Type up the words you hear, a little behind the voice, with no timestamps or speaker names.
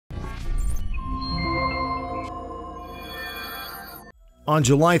On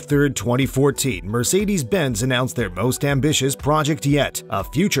July 3, 2014, Mercedes-Benz announced their most ambitious project yet, a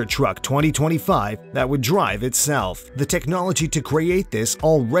future truck 2025 that would drive itself. The technology to create this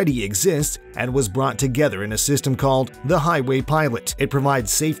already exists and was brought together in a system called the Highway Pilot. It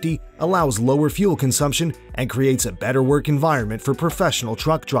provides safety, allows lower fuel consumption, and creates a better work environment for professional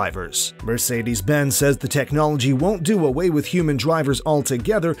truck drivers. Mercedes-Benz says the technology won't do away with human drivers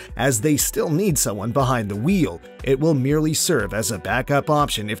altogether, as they still need someone behind the wheel. It will merely serve as a backup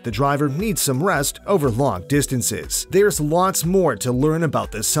option if the driver needs some rest over long distances. There's lots more to learn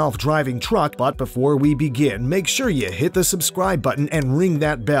about the self-driving truck, but before we begin, make sure you hit the subscribe button and ring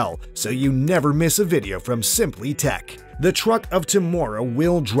that bell so you never miss a video from Simply Tech. The truck of tomorrow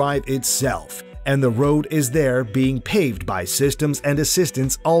will drive itself, and the road is there, being paved by systems and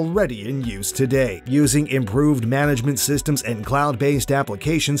assistants already in use today. Using improved management systems and cloud-based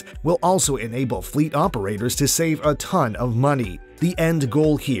applications will also enable fleet operators to save a ton of money. The end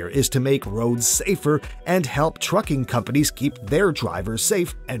goal here is to make roads safer and help trucking companies keep their drivers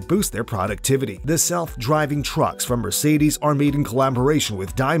safe and boost their productivity. The self-driving trucks from Mercedes are made in collaboration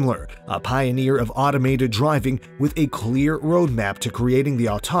with Daimler, a pioneer of automated driving with a clear roadmap to creating the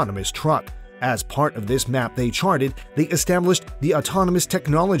autonomous truck. As part of this map they charted, they established the Autonomous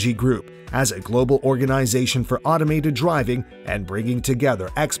Technology Group as a global organization for automated driving and bringing together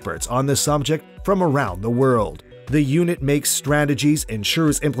experts on the subject from around the world. The unit makes strategies,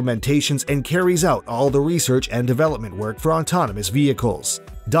 ensures implementations, and carries out all the research and development work for autonomous vehicles.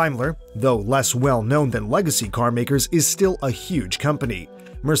 Daimler, though less well known than legacy car makers, is still a huge company.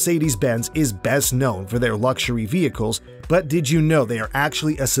 Mercedes-Benz is best known for their luxury vehicles, but did you know they are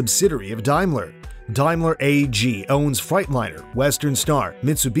actually a subsidiary of Daimler? Daimler AG owns Freightliner, Western Star,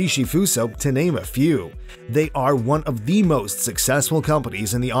 Mitsubishi Fuso, to name a few. They are one of the most successful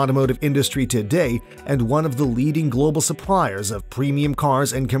companies in the automotive industry today and one of the leading global suppliers of premium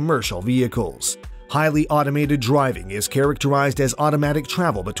cars and commercial vehicles. Highly automated driving is characterized as automatic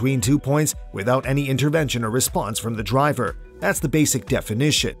travel between 2 points without any intervention or response from the driver. That's the basic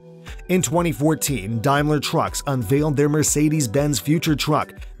definition. In 2014, Daimler Trucks unveiled their Mercedes-Benz Future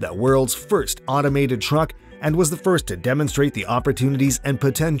Truck, the world's first automated truck, and was the first to demonstrate the opportunities and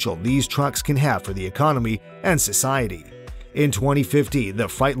potential these trucks can have for the economy and society. In 2015, the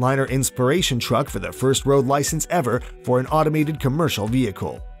Freightliner Inspiration Truck for the first road license ever for an automated commercial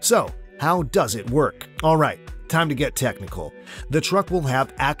vehicle. So, how does it work? Alright, time to get technical. The truck will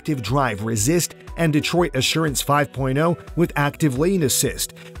have Active Drive Resist and Detroit Assurance 5.0 with Active Lane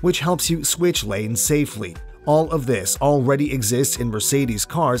Assist, which helps you switch lanes safely. All of this already exists in Mercedes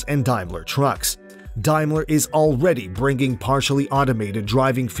cars and Daimler trucks. Daimler is already bringing partially automated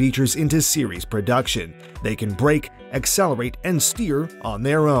driving features into series production. They can brake, accelerate, and steer on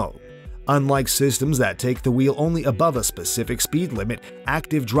their own. Unlike systems that take the wheel only above a specific speed limit,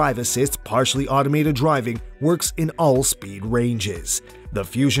 Active Drive Assist's partially automated driving works in all speed ranges. The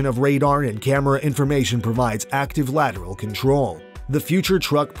fusion of radar and camera information provides active lateral control. The future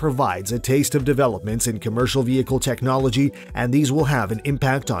truck provides a taste of developments in commercial vehicle technology, and these will have an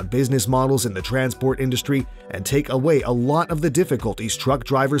impact on business models in the transport industry and take away a lot of the difficulties truck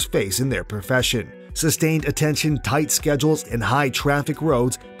drivers face in their profession. Sustained attention, tight schedules, and high-traffic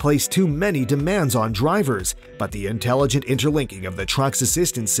roads place too many demands on drivers, but the intelligent interlinking of the truck's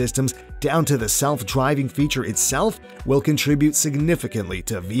assistance systems down to the self-driving feature itself will contribute significantly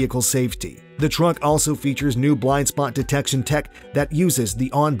to vehicle safety. The truck also features new blind spot detection tech that uses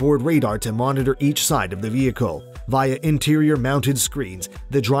the onboard radar to monitor each side of the vehicle. Via interior-mounted screens,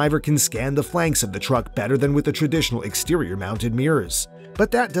 the driver can scan the flanks of the truck better than with the traditional exterior-mounted mirrors. But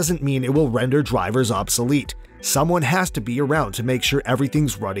that doesn't mean it will render drivers obsolete. Someone has to be around to make sure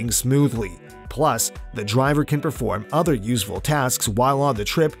everything's running smoothly. Plus, the driver can perform other useful tasks while on the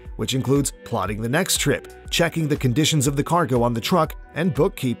trip, which includes plotting the next trip, checking the conditions of the cargo on the truck, and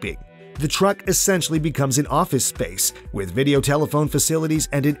bookkeeping. The truck essentially becomes an office space, with video telephone facilities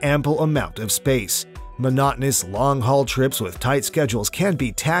and an ample amount of space. Monotonous, long-haul trips with tight schedules can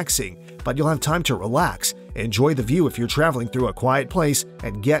be taxing, but you'll have time to relax, enjoy the view if you're traveling through a quiet place,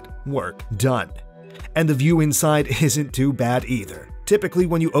 and get work done. And the view inside isn't too bad either. Typically,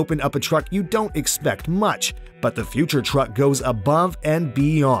 when you open up a truck, you don't expect much, but the future truck goes above and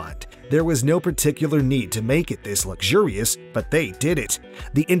beyond. There was no particular need to make it this luxurious, but they did it.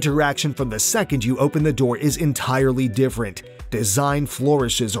 The interaction from the second you open the door is entirely different. Design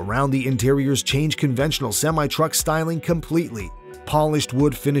flourishes around the interiors change conventional semi-truck styling completely. Polished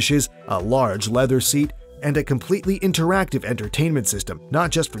wood finishes, a large leather seat, and a completely interactive entertainment system,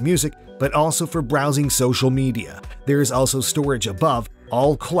 not just for music, but also for browsing social media. There is also storage above,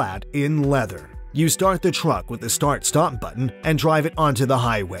 all clad in leather. You start the truck with the start-stop button and drive it onto the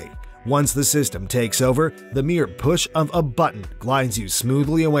highway. Once the system takes over, the mere push of a button glides you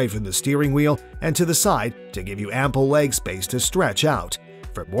smoothly away from the steering wheel and to the side to give you ample leg space to stretch out.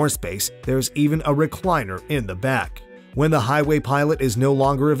 For more space, there's even a recliner in the back. When the highway pilot is no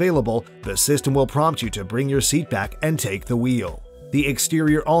longer available, the system will prompt you to bring your seat back and take the wheel. The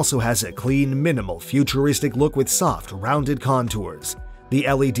exterior also has a clean, minimal, futuristic look with soft, rounded contours. The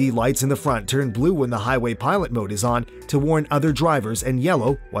LED lights in the front turn blue when the highway pilot mode is on to warn other drivers, and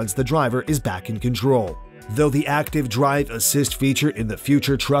yellow once the driver is back in control. Though the active drive assist feature in the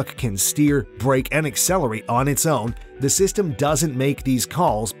future truck can steer, brake, and accelerate on its own, the system doesn't make these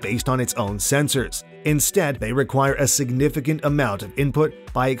calls based on its own sensors. Instead, they require a significant amount of input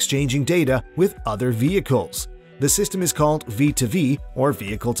by exchanging data with other vehicles. The system is called V2V, or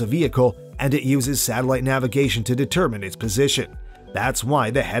vehicle-to-vehicle, and it uses satellite navigation to determine its position. That's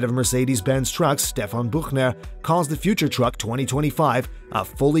why the head of Mercedes-Benz Trucks, Stefan Buchner, calls the future truck 2025 a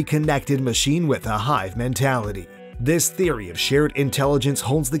fully connected machine with a hive mentality. This theory of shared intelligence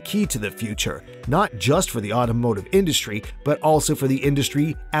holds the key to the future, not just for the automotive industry, but also for the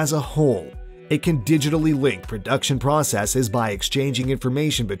industry as a whole. It can digitally link production processes by exchanging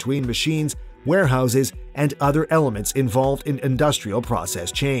information between machines, warehouses, and other elements involved in industrial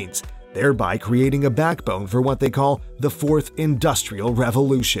process chains, thereby creating a backbone for what they call the fourth industrial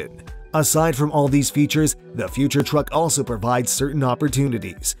revolution. Aside from all these features, the future truck also provides certain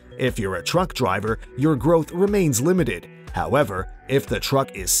opportunities. If you're a truck driver, your growth remains limited. However, if the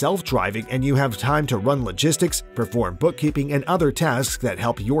truck is self-driving and you have time to run logistics, perform bookkeeping, and other tasks that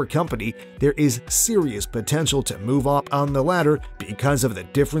help your company, there is serious potential to move up on the ladder because of the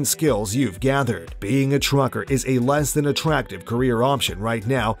different skills you've gathered. Being a trucker is a less than attractive career option right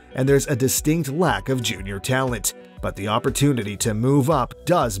now, and there's a distinct lack of junior talent. But the opportunity to move up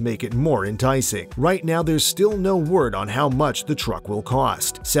does make it more enticing. Right now, there's still no word on how much the truck will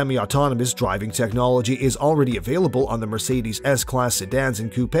cost. Semi-autonomous driving technology is already available on the Mercedes S-Class sedans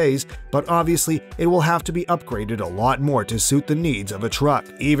and coupes, but obviously it will have to be upgraded a lot more to suit the needs of a truck.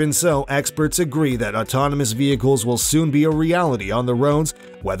 Even so, experts agree that autonomous vehicles will soon be a reality on the roads,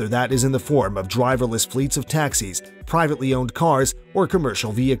 whether that is in the form of driverless fleets of taxis, privately owned cars, or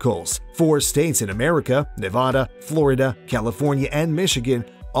commercial vehicles. 4 states in America, Nevada, Florida, California, and Michigan,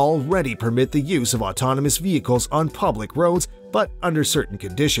 already permit the use of autonomous vehicles on public roads, but under certain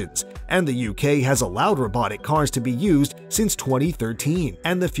conditions, and the UK has allowed robotic cars to be used since 2013.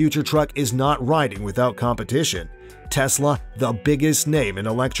 And the future truck is not riding without competition. Tesla, the biggest name in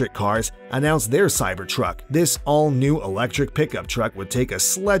electric cars, announced their Cybertruck. This all-new electric pickup truck would take a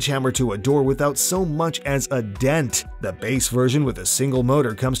sledgehammer to a door without so much as a dent. The base version with a single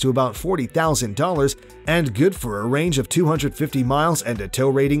motor comes to about $40,000 and good for a range of 250 miles and a tow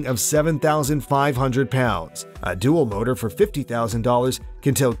rating of 7,500 pounds. A dual motor for $50,000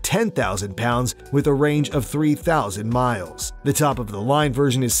 can tow 10,000 pounds with a range of 3,000 miles. The top-of-the-line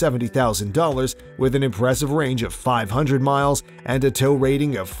version is $70,000 with an impressive range of 500 miles and a tow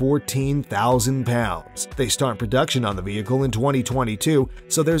rating of 14,000 pounds. They start production on the vehicle in 2022,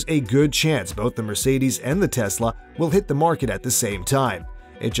 so there's a good chance both the Mercedes and the Tesla will hit the market at the same time.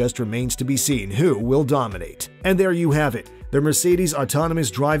 It just remains to be seen who will dominate. And there you have it, the Mercedes autonomous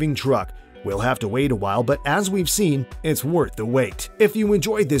driving truck. We'll have to wait a while, but as we've seen, it's worth the wait. If you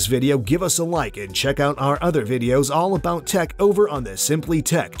enjoyed this video, give us a like and check out our other videos all about tech over on the Simply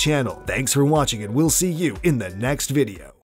Tech channel. Thanks for watching, and we'll see you in the next video.